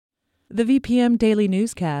The VPM Daily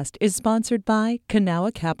Newscast is sponsored by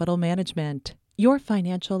Kanawha Capital Management. Your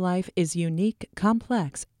financial life is unique,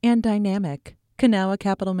 complex, and dynamic. Kanawha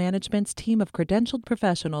Capital Management's team of credentialed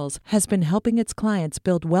professionals has been helping its clients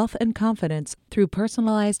build wealth and confidence through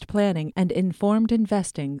personalized planning and informed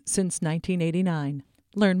investing since 1989.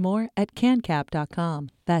 Learn more at cancap.com.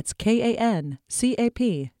 That's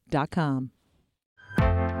KANCAP.com.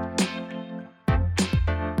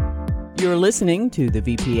 You're listening to the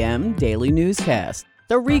VPM Daily Newscast,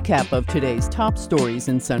 the recap of today's top stories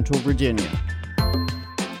in Central Virginia.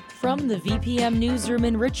 From the VPM Newsroom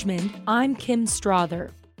in Richmond, I'm Kim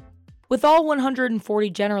Strother. With all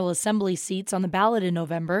 140 General Assembly seats on the ballot in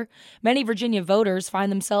November, many Virginia voters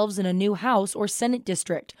find themselves in a new House or Senate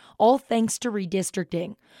district, all thanks to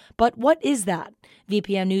redistricting. But what is that?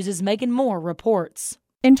 VPM News' Megan Moore reports.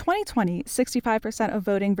 In 2020, 65% of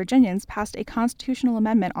voting Virginians passed a constitutional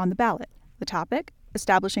amendment on the ballot. The topic?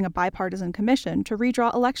 Establishing a bipartisan commission to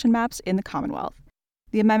redraw election maps in the Commonwealth.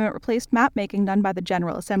 The amendment replaced map-making done by the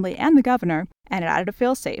General Assembly and the governor, and it added a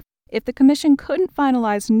fail-safe. If the commission couldn't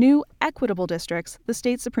finalize new, equitable districts, the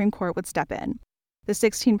state Supreme Court would step in. The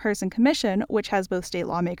 16-person commission, which has both state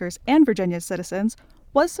lawmakers and Virginia's citizens,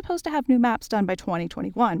 was supposed to have new maps done by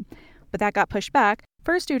 2021, but that got pushed back,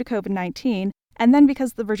 first due to COVID-19, and then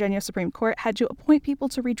because the Virginia Supreme Court had to appoint people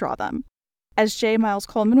to redraw them. As J. Miles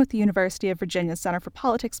Coleman with the University of Virginia Center for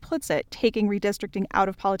Politics puts it, taking redistricting out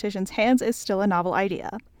of politicians' hands is still a novel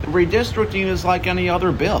idea. Redistricting is like any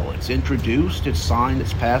other bill. It's introduced, it's signed,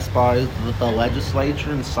 it's passed by the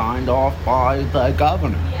legislature and signed off by the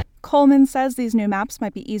governor. Coleman says these new maps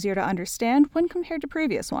might be easier to understand when compared to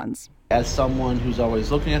previous ones. As someone who's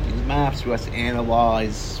always looking at these maps, who has to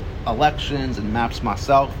analyze elections and maps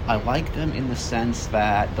myself, I like them in the sense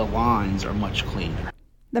that the lines are much cleaner.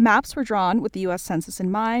 The maps were drawn with the U.S. Census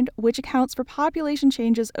in mind, which accounts for population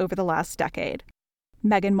changes over the last decade.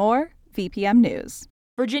 Megan Moore, VPM News.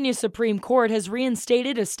 Virginia Supreme Court has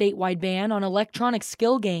reinstated a statewide ban on electronic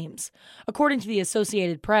skill games. According to the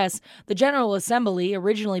Associated Press, the General Assembly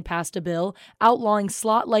originally passed a bill outlawing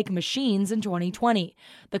slot-like machines in 2020,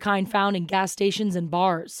 the kind found in gas stations and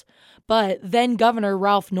bars. But then Governor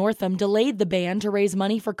Ralph Northam delayed the ban to raise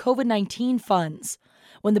money for COVID-19 funds.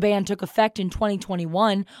 When the ban took effect in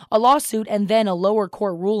 2021, a lawsuit and then a lower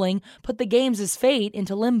court ruling put the games' fate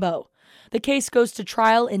into limbo. The case goes to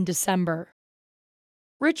trial in December.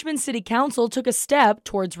 Richmond City Council took a step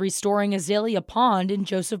towards restoring Azalea Pond in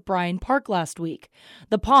Joseph Bryan Park last week.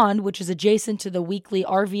 The pond, which is adjacent to the weekly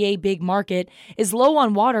RVA Big Market, is low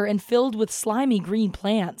on water and filled with slimy green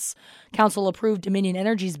plants. Council approved Dominion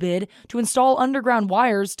Energy's bid to install underground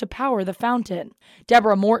wires to power the fountain.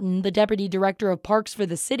 Deborah Morton, the deputy director of parks for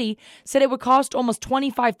the city, said it would cost almost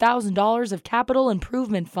 $25,000 of capital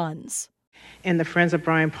improvement funds. And the Friends of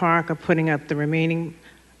Bryan Park are putting up the remaining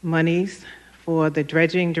monies for the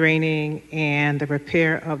dredging, draining, and the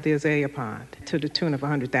repair of the Azalea Pond to the tune of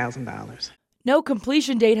 $100,000. No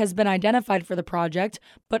completion date has been identified for the project,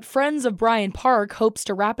 but Friends of Bryan Park hopes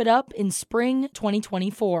to wrap it up in spring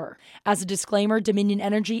 2024. As a disclaimer, Dominion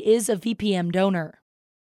Energy is a VPM donor.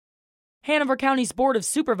 Hanover County's Board of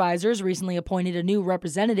Supervisors recently appointed a new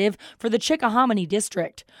representative for the Chickahominy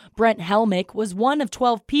District. Brent Helmick was one of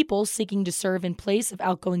 12 people seeking to serve in place of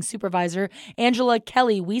outgoing Supervisor Angela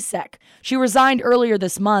Kelly Wiesek. She resigned earlier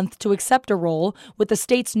this month to accept a role with the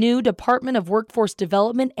state's new Department of Workforce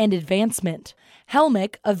Development and Advancement.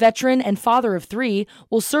 Helmick, a veteran and father of 3,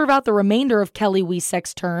 will serve out the remainder of Kelly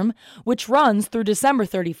Wiesek's term, which runs through December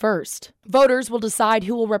 31st. Voters will decide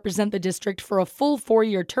who will represent the district for a full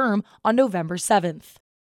 4-year term on November 7th.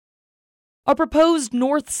 A proposed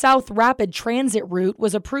north-south rapid transit route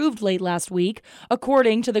was approved late last week,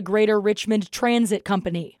 according to the Greater Richmond Transit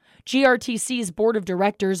Company. GRTC's Board of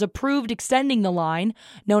Directors approved extending the line,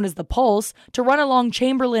 known as the Pulse, to run along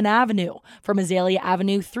Chamberlain Avenue, from Azalea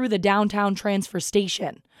Avenue through the downtown transfer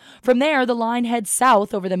station. From there, the line heads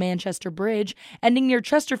south over the Manchester Bridge, ending near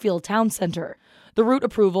Chesterfield Town Center. The route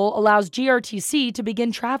approval allows GRTC to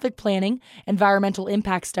begin traffic planning, environmental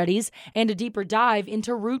impact studies, and a deeper dive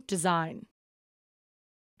into route design.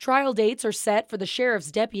 Trial dates are set for the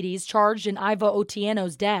sheriff's deputies charged in Iva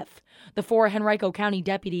Otieno's death. The 4 Henrico County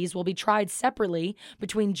deputies will be tried separately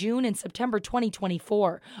between June and September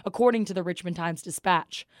 2024, according to the Richmond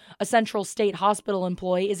Times-Dispatch. A Central State Hospital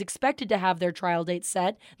employee is expected to have their trial date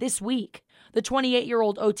set this week. The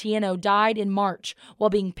 28-year-old Otieno died in March while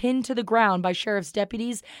being pinned to the ground by sheriff's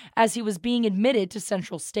deputies as he was being admitted to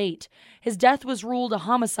Central State. His death was ruled a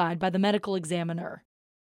homicide by the medical examiner.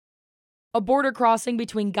 A border crossing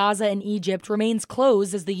between Gaza and Egypt remains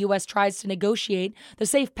closed as the U.S. tries to negotiate the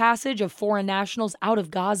safe passage of foreign nationals out of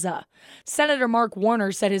Gaza. Senator Mark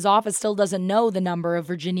Warner said his office still doesn't know the number of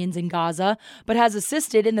Virginians in Gaza, but has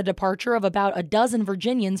assisted in the departure of about a dozen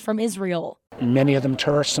Virginians from Israel. Many of them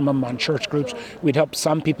tourists, some of them on church groups. We'd help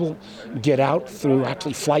some people get out through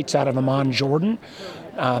actually flights out of Amman, Jordan,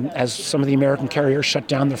 as some of the American carriers shut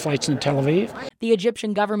down their flights in Tel Aviv. The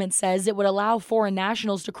Egyptian government says it would allow foreign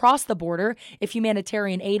nationals to cross the border if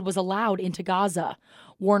humanitarian aid was allowed into Gaza.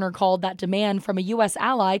 Warner called that demand from a U.S.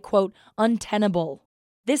 ally, quote, untenable.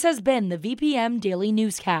 This has been the VPM Daily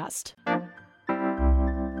Newscast.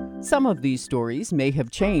 Some of these stories may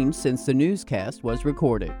have changed since the newscast was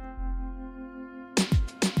recorded.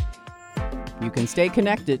 You can stay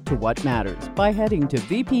connected to what matters by heading to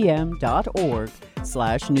vpm.org/news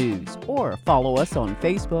or follow us on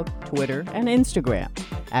Facebook, Twitter, and Instagram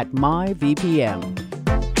at MyVPM.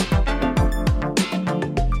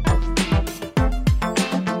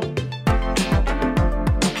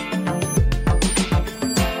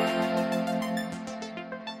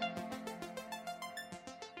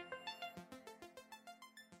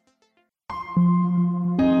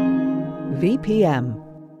 VPM.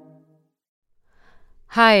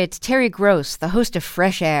 Hi, it's Terry Gross, the host of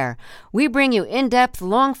Fresh Air. We bring you in-depth,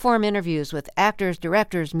 long-form interviews with actors,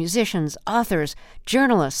 directors, musicians, authors,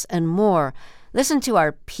 journalists, and more. Listen to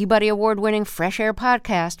our Peabody Award-winning Fresh Air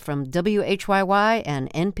podcast from WHYY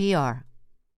and NPR.